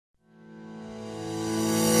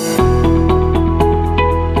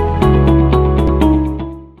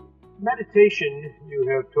meditation, you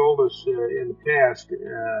have told us in the past,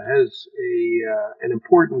 has an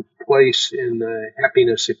important place in the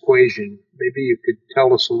happiness equation. Maybe you could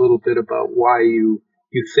tell us a little bit about why you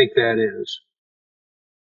think that is.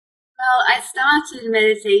 Well, I started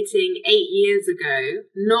meditating 8 years ago,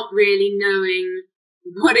 not really knowing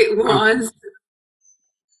what it was.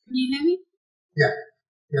 Can you hear me? Yeah,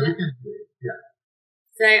 we can hear you. Yeah.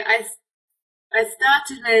 So I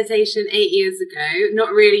started meditation 8 years ago,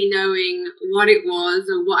 not really knowing what it was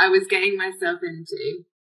or what I was getting myself into.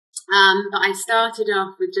 But I started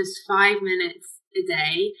off with just 5 minutes a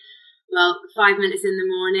day. Well, 5 minutes in the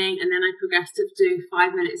morning, and then I progressed up to doing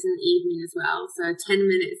 5 minutes in the evening as well, so 10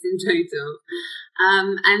 minutes in total.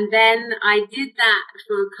 And then I did that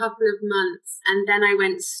for a couple of months, and then I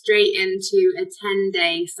went straight into a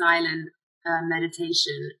 10-day silent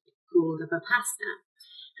meditation called the Vipassana.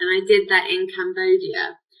 And I did that in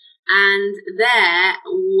Cambodia. And there,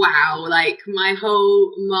 wow, like my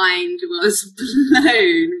whole mind was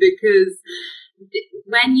blown, because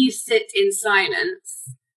when you sit in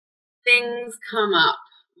silence, things come up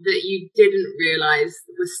that you didn't realize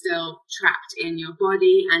were still trapped in your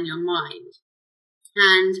body and your mind.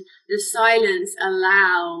 And the silence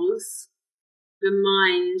allows the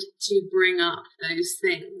mind to bring up those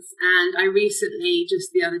things. And I recently, just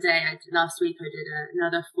the other day, last week, I did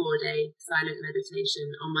another 4-day silent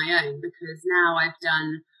meditation on my own, because now I've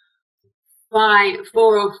done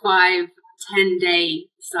 4 or 5 10-day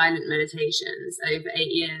silent meditations over 8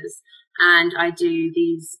 years. And I do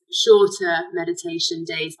these shorter meditation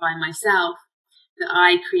days by myself that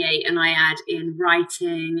I create, and I add in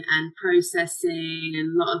writing and processing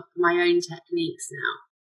and a lot of my own techniques now.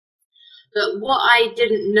 But what I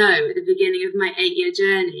didn't know at the beginning of my 8-year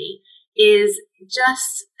journey is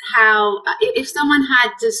just how, if someone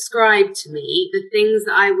had described to me the things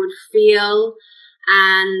that I would feel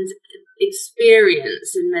and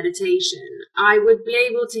experience in meditation, I would be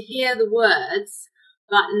able to hear the words,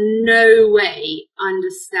 but no way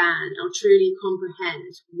understand or truly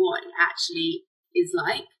comprehend what it actually is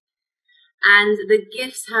like. And the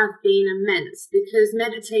gifts have been immense, because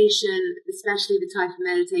meditation, especially the type of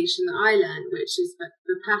meditation that I learned, which is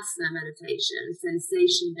Vipassana meditation,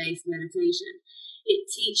 sensation-based meditation, it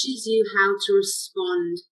teaches you how to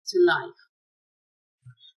respond to life.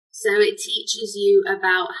 So it teaches you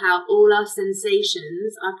about how all our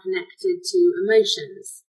sensations are connected to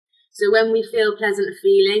emotions. So when we feel pleasant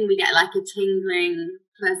feeling, we get like a tingling,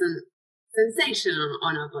 pleasant sensation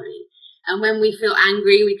on our body. And when we feel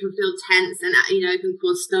angry, we can feel tense, and it can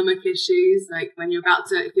cause stomach issues. Like when you're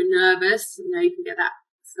if you're nervous, you can get that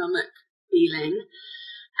stomach feeling.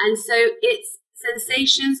 And so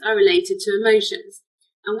sensations are related to emotions.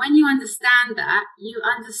 And when you understand that, you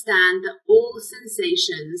understand that all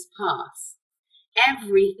sensations pass.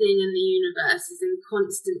 Everything in the universe is in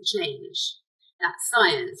constant change. That's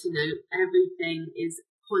science, everything is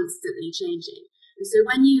constantly changing. And so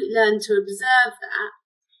when you learn to observe that,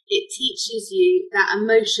 it teaches you that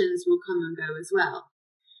emotions will come and go as well.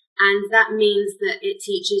 And that means that it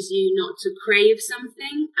teaches you not to crave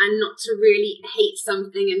something and not to really hate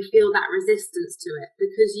something and feel that resistance to it,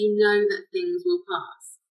 because you know that things will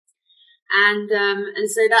pass. And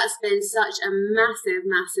so that's been such a massive,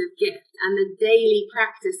 massive gift. And the daily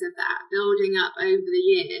practice of that, building up over the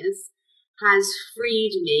years, has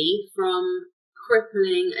freed me from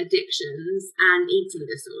crippling addictions and eating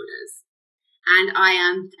disorders. And I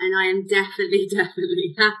am definitely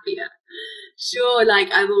happier. Sure,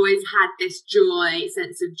 I've always had this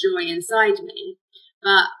sense of joy inside me,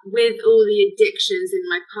 but with all the addictions in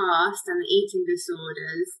my past and the eating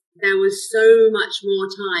disorders, there was so much more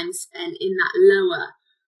time spent in that lower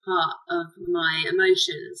part of my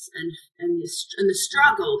emotions and the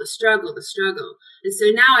struggle. And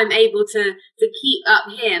so now I'm able to keep up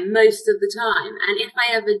here most of the time. And if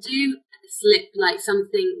I ever do slip,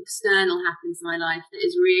 something external happens in my life that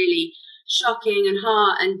is really shocking and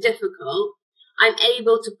hard and difficult, I'm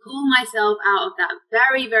able to pull myself out of that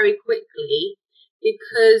very, very quickly,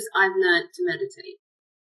 because I've learned to meditate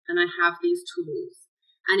and I have these tools.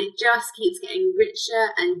 And it just keeps getting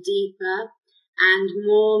richer and deeper and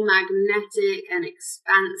more magnetic and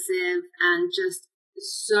expansive and just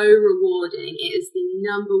so rewarding. It is the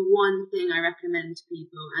number one thing I recommend to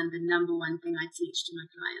people and the number one thing I teach to my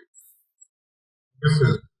clients.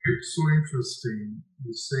 It's so interesting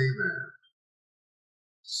you say that.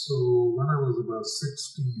 So when I was about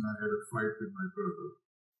 16, I had a fight with my brother,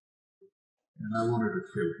 and I wanted to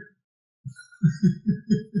kill him.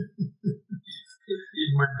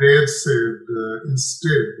 My dad said,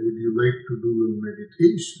 instead, would you like to do a little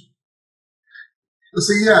meditation? I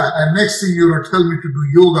say, yeah, and next thing you're going to tell me to do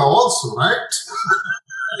yoga also, right?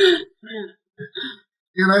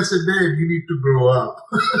 And I said, Dad, you need to grow up.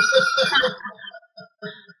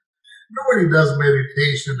 Nobody does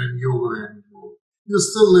meditation and yoga anymore. You're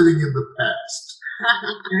still living in the past.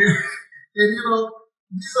 And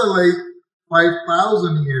these are like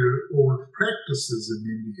 5,000-year-old practices in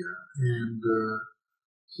India. And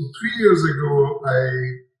so 3 years ago, I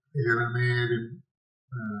had an ad, and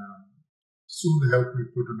Sue helped me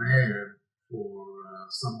put an ad for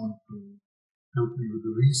someone to help me with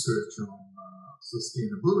the research on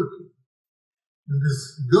sustainability. And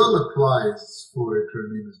this girl applies for it. Her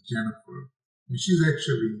name is Jennifer. And she's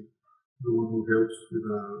actually the one who helps with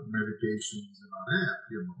our meditations in our app,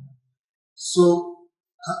 So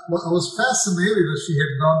I was fascinated that she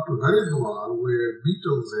had gone to Haridwar, where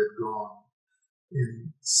Beatles had gone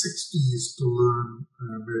in 60s to learn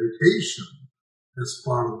meditation as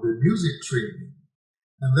part of their music training.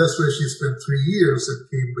 And that's where she spent 3 years and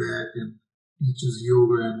came back and teaches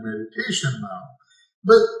yoga and meditation now.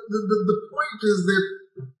 But the point is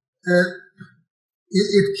that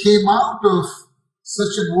it came out of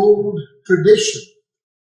such an old tradition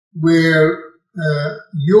where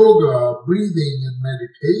yoga, breathing, and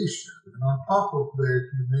meditation, and on top of that,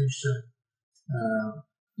 you mentioned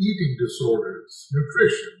eating disorders,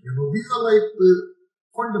 nutrition. These are like the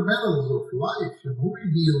fundamentals of life. We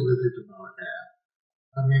deal with it in our app.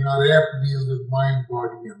 I mean, our app deals with mind,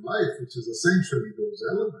 body, and life, which is essentially those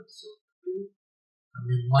elements. I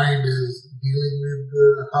mean, mind is dealing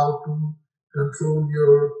with how to control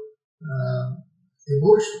your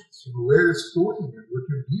emotions, where it's going and what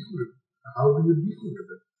you deal with, how do you deal with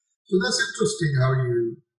it. So that's interesting how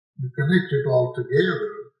you connect it all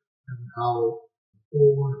together and how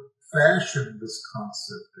old-fashioned this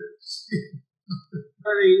concept is.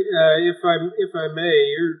 Connie, if I may,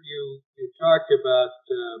 you talked about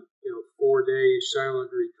 4-day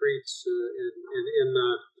silent retreats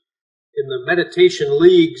in the meditation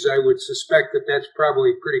leagues. I would suspect that that's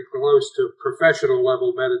probably pretty close to professional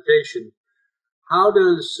level meditation. How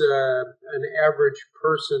does an average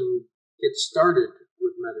person get started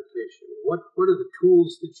with meditation? What are the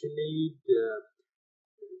tools that you need?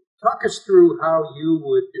 Talk us through how you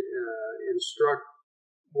would instruct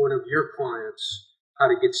one of your clients how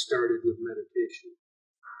to get started with meditation.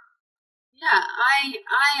 Yeah,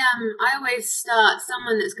 I always start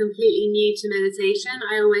someone that's completely new to meditation.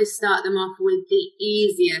 I always start them off with the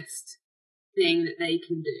easiest thing that they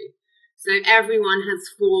can do. So everyone has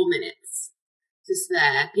 4 minutes to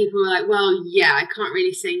spare. People are like, well, yeah, I can't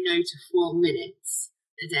really say no to 4 minutes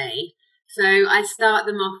a day. So I start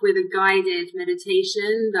them off with a guided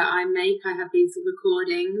meditation that I make. I have these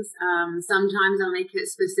recordings. Sometimes I'll make it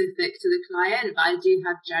specific to the client, but I do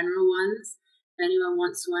have general ones. If anyone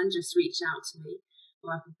wants one, just reach out to me,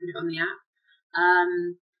 or I can put it on the app.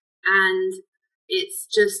 And it's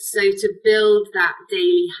just so to build that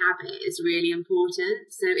daily habit is really important.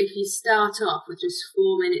 So if you start off with just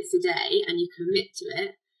 4 minutes a day and you commit to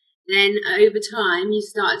it, then over time you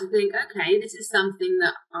start to think, okay, this is something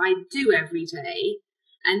that I do every day.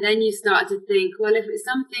 And then you start to think, well, if it's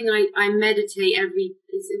something I meditate if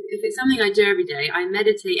it's something I do every day, I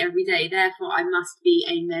meditate every day, therefore I must be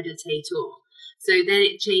a meditator. So then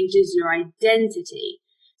it changes your identity.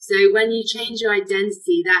 So when you change your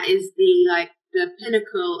identity, that is the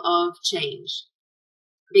pinnacle of change.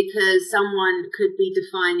 Because someone could be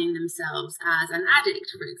defining themselves as an addict,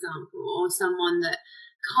 for example, or someone that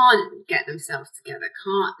can't get themselves together,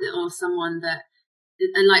 or someone that,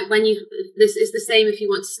 and like this is the same if you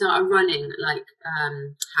want to start a running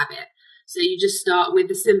habit. So you just start with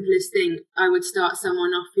the simplest thing. I would start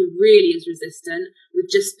someone off who really is resistant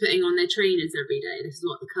with just putting on their trainers every day. This is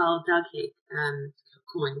what Carl Duhigg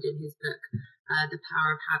coined in his book, The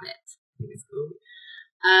Power of Habit, I think it's called.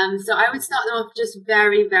 So I would start them off just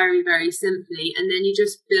very, very, very simply, and then you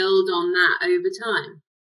just build on that over time.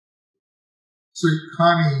 So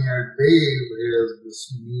Connie, Dave has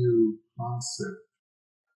this new concept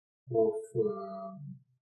of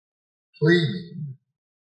claiming.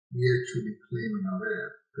 We actually claim in our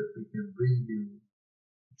app that we can bring you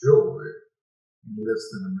joy in less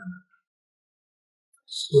than a minute.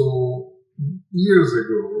 So years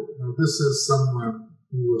ago, now this is someone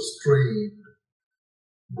who was trained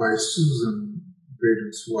by Susan,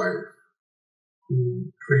 Braden's wife,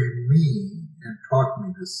 who trained me and taught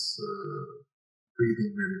me this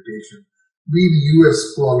breathing meditation. We in the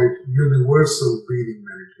US call it universal breathing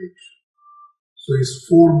meditation. So it's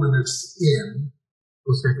 4 minutes in,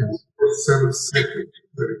 4 seconds, or 7 seconds.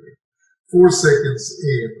 4 seconds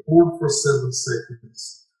in, hold for 7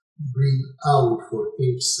 seconds, breathe out for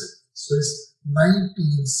 8 seconds. So it's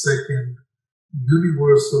 19-second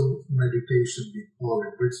universal meditation, we call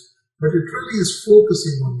it, but it really is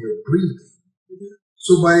focusing on your breathing. Mm-hmm.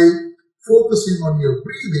 So by focusing on your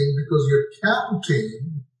breathing, because you're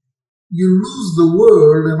counting, you lose the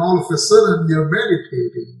world, and all of a sudden you're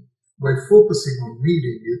meditating by focusing on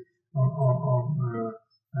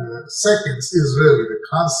seconds is really the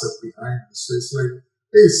concept behind this. So it's like,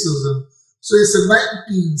 hey Susan, so it's a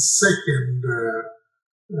 19-second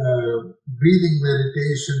breathing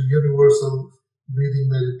meditation, universal breathing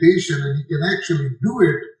meditation, and you can actually do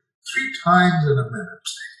it 3 times in a minute.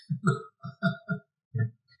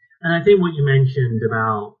 And I think what you mentioned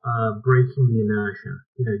about breaking the inertia,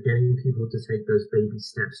 getting people to take those baby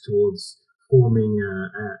steps towards forming a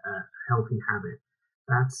healthy habit,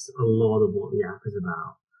 that's a lot of what the app is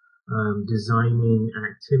about. Designing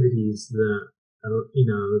activities that,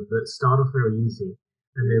 that start off very easy,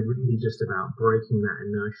 and they're really just about breaking that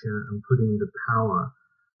inertia and putting the power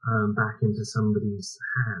back into somebody's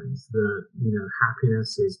hands that,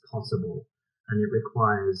 happiness is possible. And it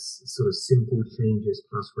requires sort of simple changes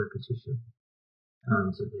plus repetition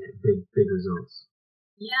to get big results.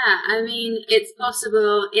 Yeah, I mean, it's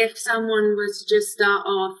possible if someone was to just start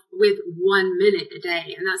off with 1 minute a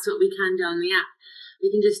day, and that's what we can do on the app. We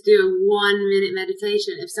can just do a 1 minute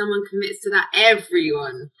meditation. If someone commits to that,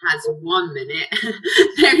 everyone has 1 minute.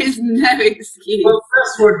 There is no excuse. Well,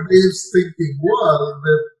 that's what Dave's thinking was,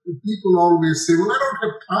 that people always say, well, I don't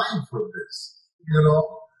have time for this,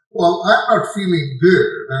 Well, I'm not feeling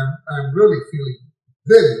good. I'm really feeling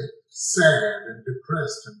very sad and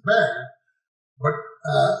depressed and bad. But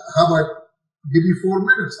how about give me 4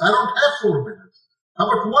 minutes? I don't have 4 minutes. How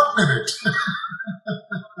about 1 minute?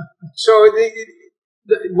 So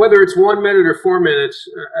whether it's 1 minute or 4 minutes,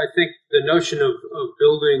 I think the notion of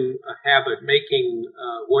building a habit, making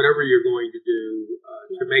whatever you're going to do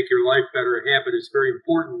to make your life better a habit is very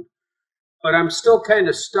important. But I'm still kind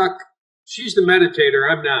of stuck. She's the meditator,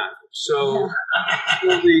 I'm not. So,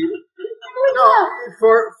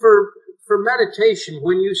 for meditation,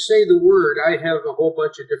 when you say the word, I have a whole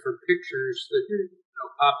bunch of different pictures that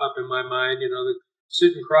pop up in my mind. That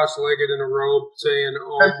sitting cross-legged in a robe, saying,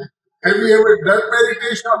 "Oh." Have you ever done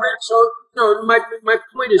meditation? So, no. My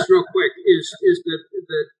point is real quick. Is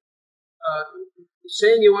that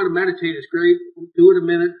saying you want to meditate is great. Do it a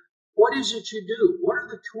minute. What is it you do? What are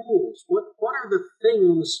the tools? What are the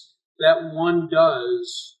things that one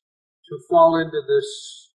does to fall into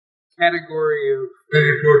this category of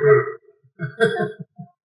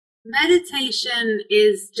meditation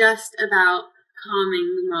is just about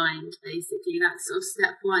calming the mind, basically. That's sort of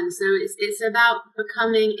step one. So it's about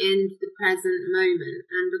becoming in the present moment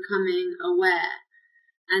and becoming aware.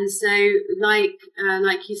 And so like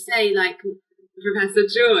you say, like Professor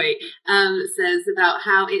Joy says about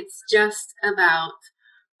how it's just about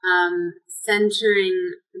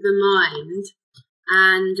centering the mind.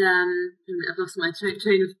 And I've lost my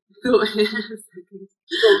train of thought here.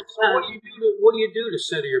 So what do you do to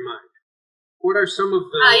center your mind? What are some of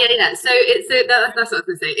the? So that's what I was going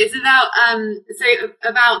to say. It's about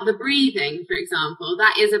about the breathing, for example.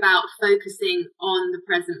 That is about focusing on the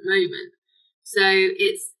present moment. So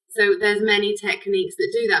there's many techniques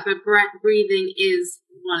that do that, but breathing is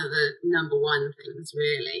one of the number one things,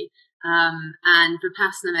 really. And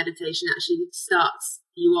Vipassana meditation actually starts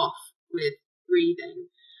you off with breathing.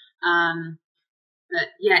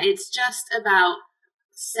 But yeah, it's just about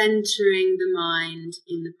centering the mind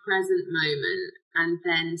in the present moment and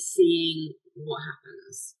then seeing what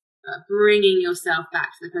happens. Bringing yourself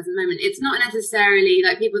back to the present moment. It's not necessarily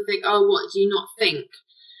like people think, oh, what do you not think?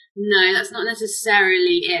 No, that's not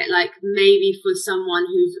necessarily it. Like maybe for someone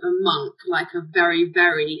who's a monk, like a very,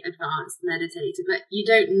 very advanced meditator, but you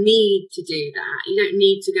don't need to do that. You don't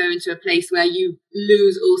need to go into a place where you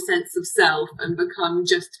lose all sense of self and become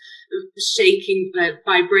just shaking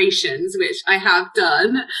vibrations, which I have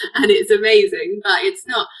done, and it's amazing, but it's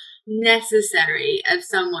not necessary of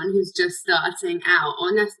someone who's just starting out,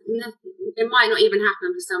 or it might not even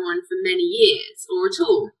happen for someone for many years or at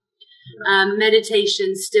all.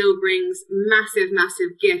 Meditation still brings massive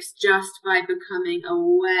gifts just by becoming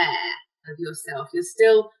aware of yourself. You're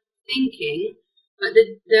still thinking, but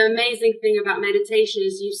the amazing thing about meditation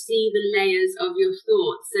is you see the layers of your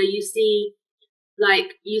thoughts. So you see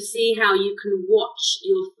how you can watch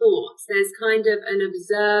your thoughts. There's kind of an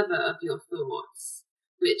observer of your thoughts,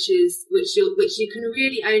 which you can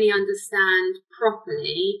really only understand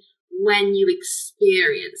properly when you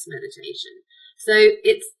experience meditation. So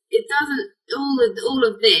it doesn't, all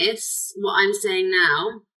of this, what I'm saying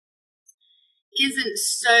now, isn't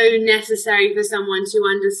so necessary for someone to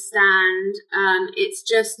understand. It's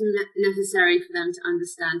just necessary for them to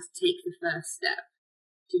understand, to take the first step,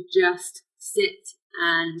 to just sit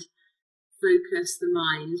and focus the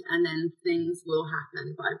mind, and then things will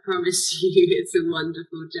happen. But I promise you, it's a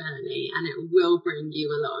wonderful journey, and it will bring you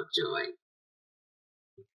a lot of joy.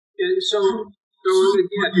 And so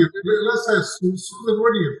let's ask Susan,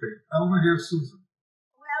 what do you think? I want to hear Susan.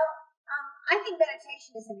 Well, I think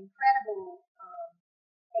meditation is an incredible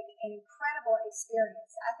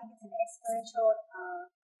experience. I think it's an experiential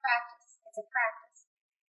practice. It's a practice.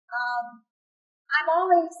 I'm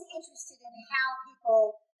always interested in how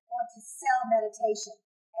people want to sell meditation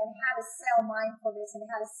and how to sell mindfulness and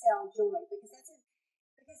how to sell joy, because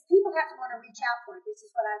people have to want to reach out for it. This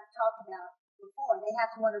is what I've talked about before. They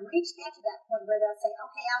have to want to get to that point where they'll say,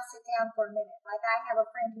 okay, I'll sit down for a minute. Like I have a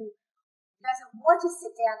friend who doesn't want to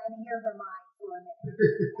sit down and hear her mind for a minute.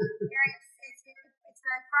 It's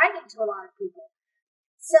very frightening to a lot of people.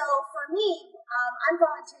 So for me, I'm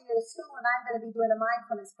volunteering at a school, and I'm going to be doing a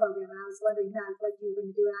mindfulness program. And I was wondering what you were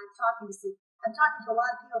going to do, and I'm talking to a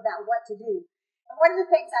lot of people about what to do. And one of the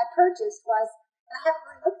things I purchased was, and I haven't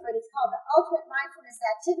really looked for it, it's called the Ultimate Mindfulness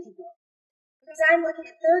Activity Book, because I'm looking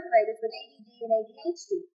at third graders with ADD and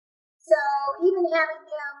ADHD. So even telling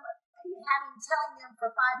them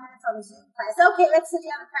for 5 minutes on a Zoom class, okay, let's sit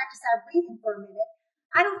down and practice our breathing for a minute.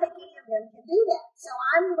 I don't think any of them can do that. So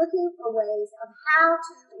I'm looking for ways of how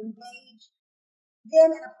to engage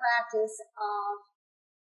them in a practice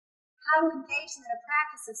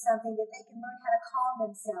of something that they can learn how to calm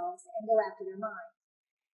themselves and go after their mind.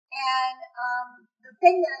 And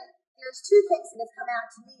there's two things that have come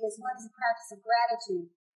out to me. One is a practice of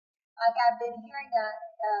gratitude. Like I've been hearing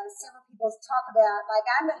several people talk about, like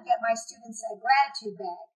I'm going to get my students a gratitude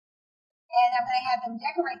bag. And I'm going to have them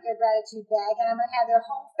decorate their gratitude bag, and I'm going to have their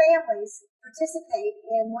whole families participate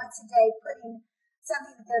in once a day putting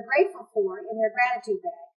something that they're grateful for in their gratitude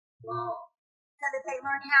bag. Wow. So that they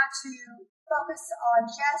learn how to focus on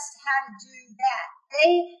just how to do that.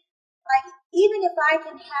 Even if I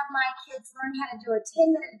can have my kids learn how to do a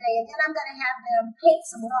 10-minute a day, and then I'm going to have them paint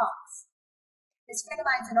some rocks. This friend of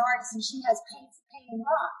mine's an artist, and she has painting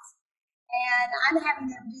rocks. And I'm having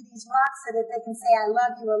them do these rocks so that they can say, I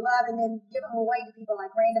love you or love, and then give them away to people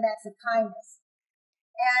like random acts of kindness.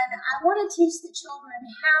 And I want to teach the children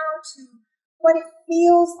what it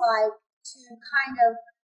feels like to kind of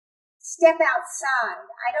step outside.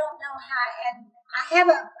 I don't know how, and I have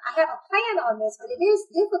a plan on this, but it is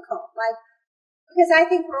difficult. Because I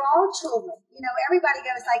think we're all children. Everybody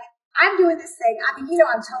goes like, I'm doing this thing. I'm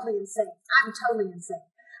totally insane.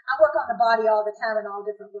 I work on the body all the time in all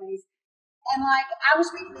different ways. And I was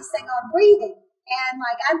reading this thing on breathing, and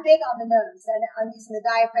I'm big on the nose, and I'm using the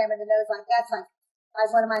diaphragm in the nose. That's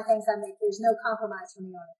one of my things I make. There's no compromise for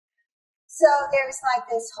me on it. So there's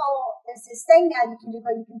this thing now you can do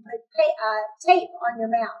where you can put tape on your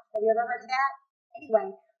mouth. Have you ever heard of that?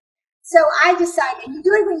 Anyway, so I decided, and you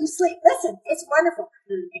do it when you sleep. Listen, it's wonderful.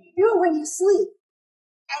 And you do it when you sleep,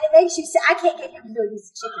 and it makes you say, I can't get him to do it. He's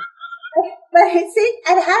a chicken. But see,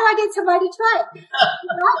 and how do I get somebody to try it?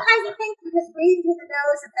 All kinds of things, because breathing through the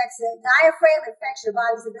nose affects the diaphragm, affects your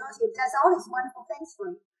body's ability. It does all these wonderful things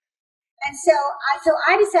for you. And so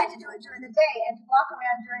I decided to do it during the day and to walk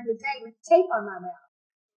around during the day with tape on my mouth.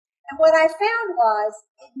 And what I found was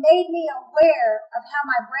it made me aware of how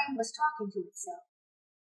my brain was talking to itself.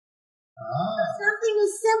 So something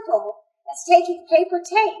as simple as taking paper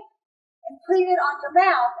tape and putting it on your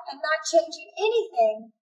mouth and not changing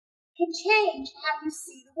anything can change how you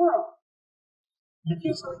see the world. If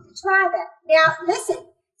you're willing to try that. Now, listen,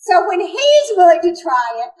 so when he's willing to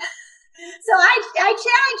try it, so I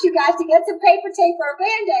challenge you guys to get some paper tape or a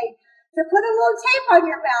Band-Aid to put a little tape on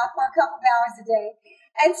your mouth for a couple of hours a day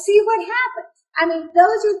and see what happens. I mean,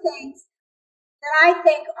 those are things that I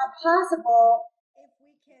think are possible if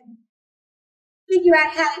we can figure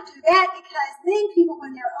out how to do that, because then people,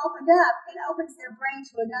 when they're opened up, it opens their brain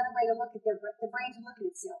to another way to look at the brain to look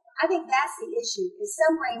at itself. I think that's the issue, is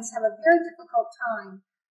some brains have a very difficult time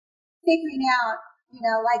figuring out,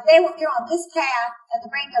 you're on this path, and the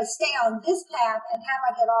brain goes, stay on this path, and how do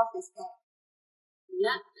I get off this path?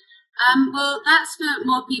 Yeah. Well, that's for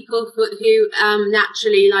more people who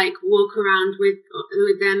naturally walk around with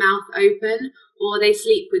their mouth open, or they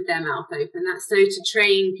sleep with their mouth open. That's so to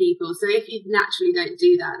train people. So if you naturally don't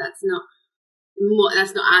do that, that's not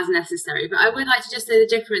as necessary. But I would like to just say the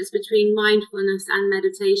difference between mindfulness and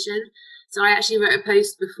meditation. So I actually wrote a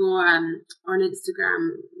post before on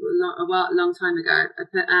Instagram a long time ago. I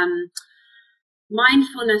put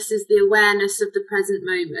mindfulness is the awareness of the present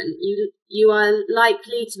moment. You are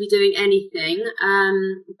likely to be doing anything,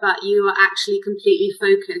 but you are actually completely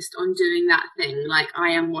focused on doing that thing. Like, I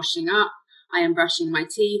am washing up, I am brushing my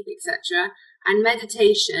teeth, etc. And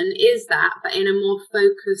meditation is that, but in a more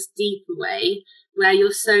focused, deeper way, where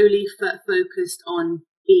you're solely focused on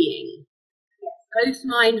being. Both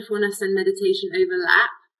mindfulness and meditation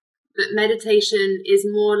overlap, but meditation is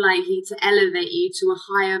more likely to elevate you to a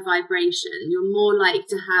higher vibration. You're more likely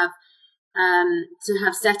to have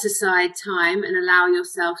set aside time and allow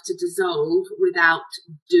yourself to dissolve without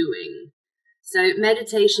doing. So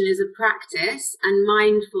meditation is a practice, and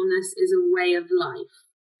mindfulness is a way of life.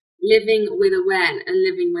 Living with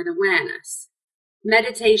awareness.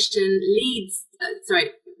 Meditation leads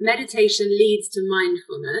to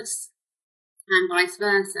mindfulness, and vice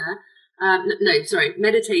versa.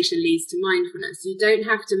 Meditation leads to mindfulness. You don't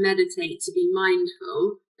have to meditate to be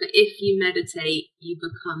mindful, but if you meditate, you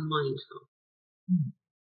become mindful.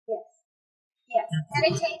 Yes.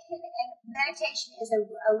 Meditation is a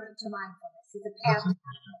route to mindfulness. It's a path to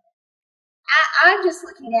mindfulness. I'm just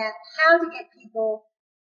looking at how to get people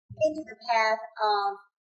into the path of,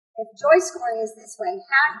 if JoyScore is this way,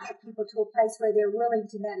 how to get people to a place where they're willing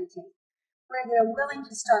to meditate, where they're willing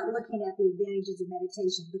to start looking at the advantages of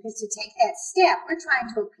meditation. Because to take that step, we're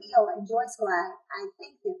trying to appeal, and JoyScore, I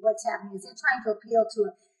think that what's happening is they're trying to appeal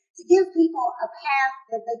to give people a path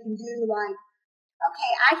that they can do, like,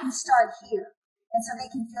 okay, I can start here. And so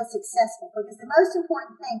they can feel successful. Because the most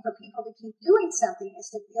important thing for people to keep doing something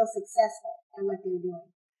is to feel successful at what they're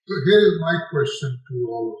doing. So here is my question to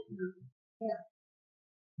all of you. Yeah.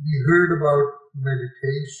 We heard about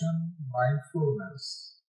meditation,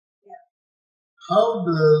 mindfulness. Yeah. How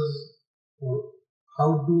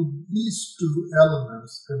do these two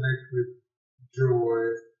elements connect with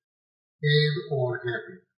joy and or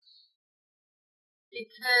happiness?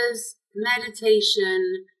 Because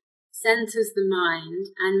meditation centers the mind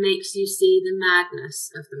and makes you see the madness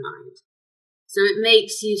of the mind. So it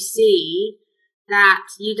makes you see that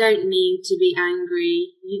you don't need to be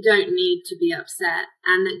angry, you don't need to be upset,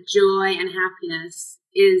 and that joy and happiness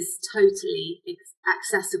is totally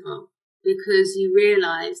accessible, because you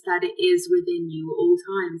realize that it is within you at all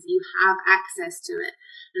times. You have access to it.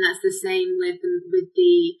 And that's the same with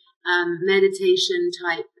the meditation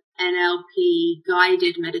type NLP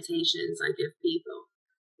guided meditations I give people.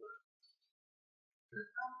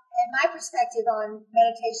 And my perspective on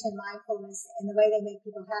meditation and mindfulness and the way they make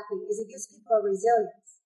people happy is it gives people a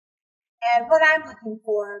resilience. And what I'm looking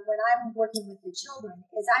for when I'm working with the children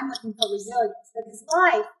is I'm looking for resilience, because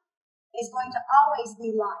life is going to always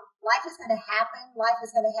be life. Life is going to happen. Life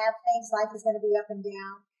is going to have things. Life is going to be up and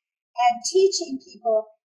down. And teaching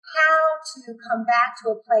people how to come back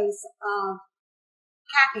to a place of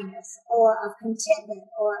happiness or of contentment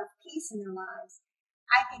or of peace in their lives,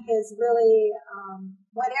 I think is really,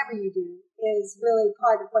 whatever you do, is really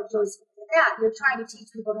part of what JoyScore is about. You're trying to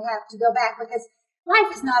teach people to go back, because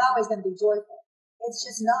life is not always going to be joyful. It's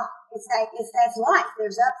just not. That's life.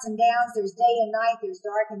 There's ups and downs. There's day and night. There's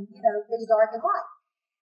dark and light.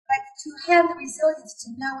 But to have the resilience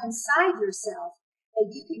to know inside yourself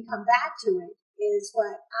that you can come back to it is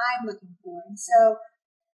what I'm looking for. And so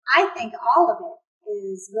I think all of it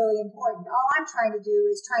is really important. All I'm trying to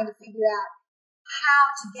do is trying to figure out how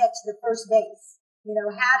to get to the first base,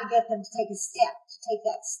 how to get them to take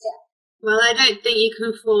that step. Well, I don't think you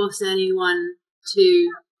can force anyone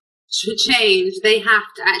to change. They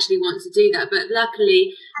have to actually want to do that. But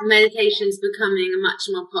luckily, meditation is becoming a much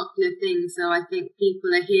more popular thing. So I think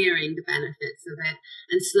people are hearing the benefits of it.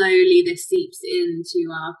 And slowly this seeps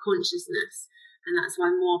into our consciousness. And that's why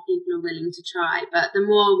more people are willing to try. But the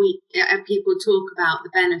more people talk about the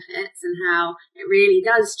benefits and how it really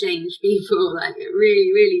does change people, like it really,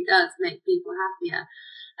 really does make people happier,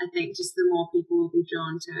 I think just the more people will be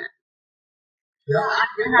drawn to it. Yeah.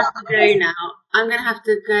 I'm going to have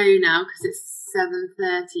to go now because it's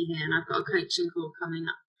 7:30 here and I've got a coaching call coming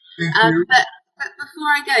up. But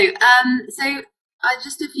before I go,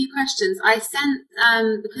 just a few questions. I sent,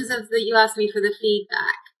 because of you asked me for the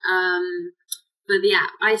feedback, for the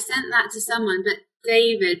app. I sent that to someone, but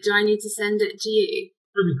David, do I need to send it to you?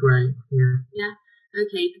 That'd be great. Yeah.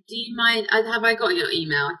 Okay. Do you mind? Have I got your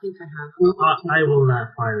email? I think I have. Well, I will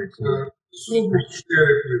fire it to you. So we'll share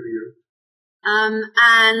it with you.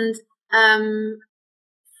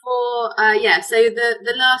 So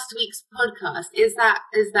the last week's podcast, is that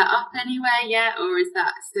up anywhere yet, or is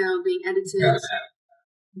that still being edited? Yes.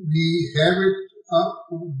 We have it up.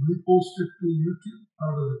 We post it to YouTube.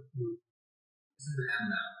 How does it work? This is the end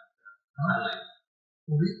now. Highlight.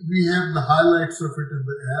 We have the highlights of it in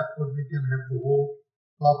the app, but we can have the whole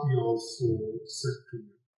copy also sent to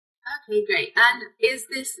you. Okay, great. And is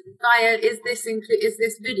this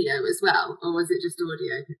video as well, or was it just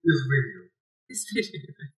audio? This video. This video.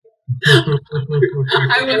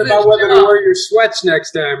 I wasn't about whether to wear your sweats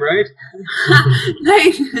next time, right? No,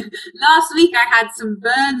 last week I had some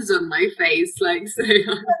burns on my face, like so.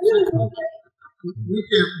 We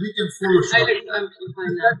can Photoshop.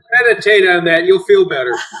 Meditate on that; you'll feel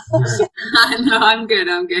better. No, I'm good.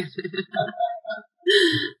 Okay,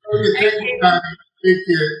 thank you, Connie. Take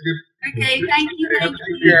care. Okay, thank you.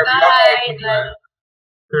 Bye.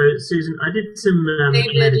 So, Susan, I did some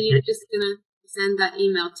Maybe you're just gonna send that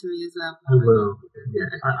email to me as well. I will. Yeah,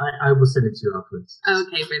 I will send it to you afterwards.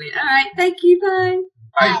 Okay, brilliant. All right, thank you. Bye.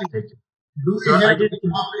 Bye. Thank you. Do we have a topic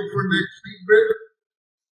for next week, Braden?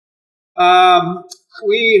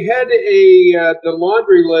 We had the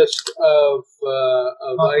laundry list of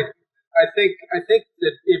items. I think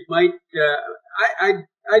that it might.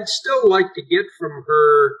 I'd still like to get from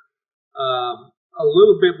her a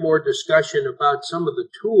little bit more discussion about some of the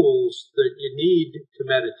tools that you need to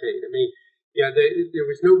meditate. I mean, there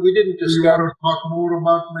was no. We didn't discuss. Do you want to talk more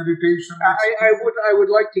about meditation? I would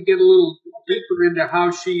like to get a little deeper into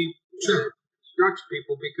how she instructs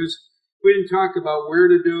people, because we didn't talk about where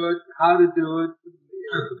to do it, how to do it,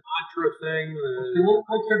 the mantra thing. We'll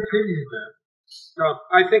continue that. So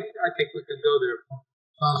I think we can go there.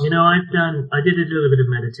 I did a little bit of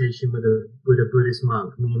meditation with a Buddhist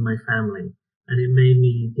monk, me and my family, and it made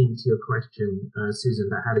me think to your question, Susan,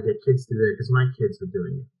 about how to get kids to do it, because my kids were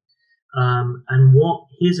doing it. And what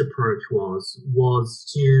his approach was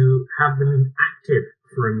to have them active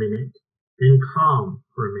for a minute, then calm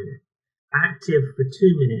for a minute, active for 2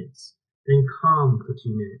 minutes, then calm for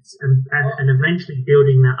 2 minutes, and eventually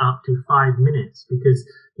building that up to 5 minutes, because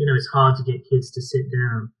it's hard to get kids to sit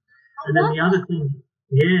down. And then the other thing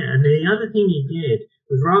he did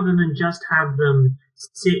was, rather than just have them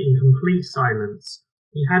sit in complete silence,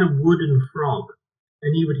 he had a wooden frog,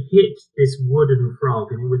 and he would hit this wooden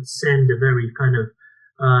frog, and it would send a very kind of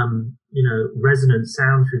resonant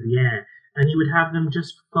sound through the air. And he would have them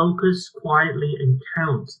just focus quietly and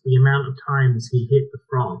count the amount of times he hit the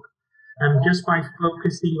frog. And just by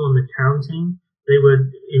focusing on the counting, they were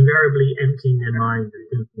invariably emptying their mind and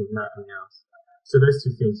thinking of nothing else. So those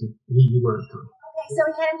two things he worked on. Okay, so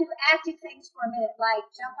he had to do active things for a minute, like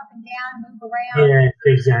jump up and down, move around. Yeah,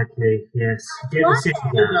 exactly. Yes. Get the sit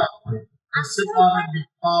down. And sit down and be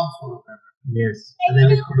calm for a minute. Yes. And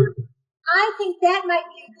I think that might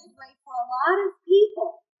be a good way for a lot of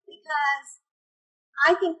people, because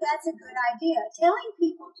I think that's a good idea. Telling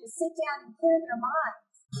people to sit down and clear their minds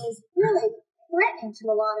is really threatening to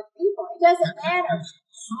a lot of people. It doesn't matter.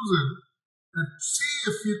 Susan, see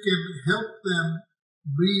if you can help them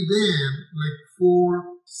breathe in like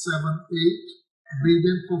 4, 7, 8. Breathe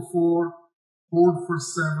in for 4, hold for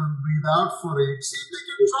 7, breathe out for 8. See if they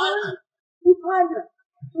can try that. Upandra.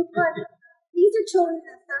 These are children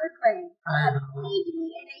in the 3rd grade. I know. AD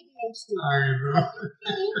and ADHD. I know.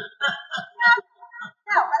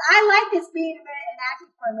 No, but I like this being a minute and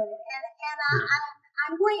acting for a minute. And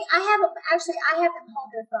I have them hold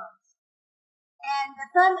their thumbs. And the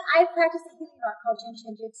thumb, I practice a healing art called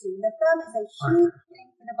Jitsu. And the thumb is a huge thing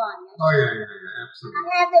for the body. Absolutely.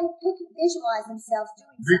 I have them visualize themselves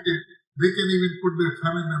doing something. They can even put their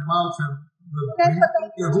thumb in their mouth and that's what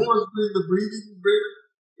they do. Who was doing the breathing, Braden?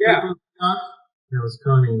 Yeah. That was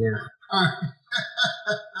Connie, yeah.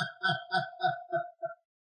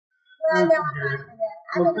 Well, no, I'm not into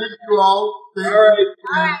that. Well, thank you all. All right.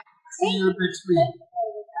 All right. See you next week.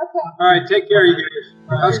 Okay. All right. Take care, you guys.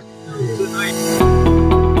 Bye. Good night.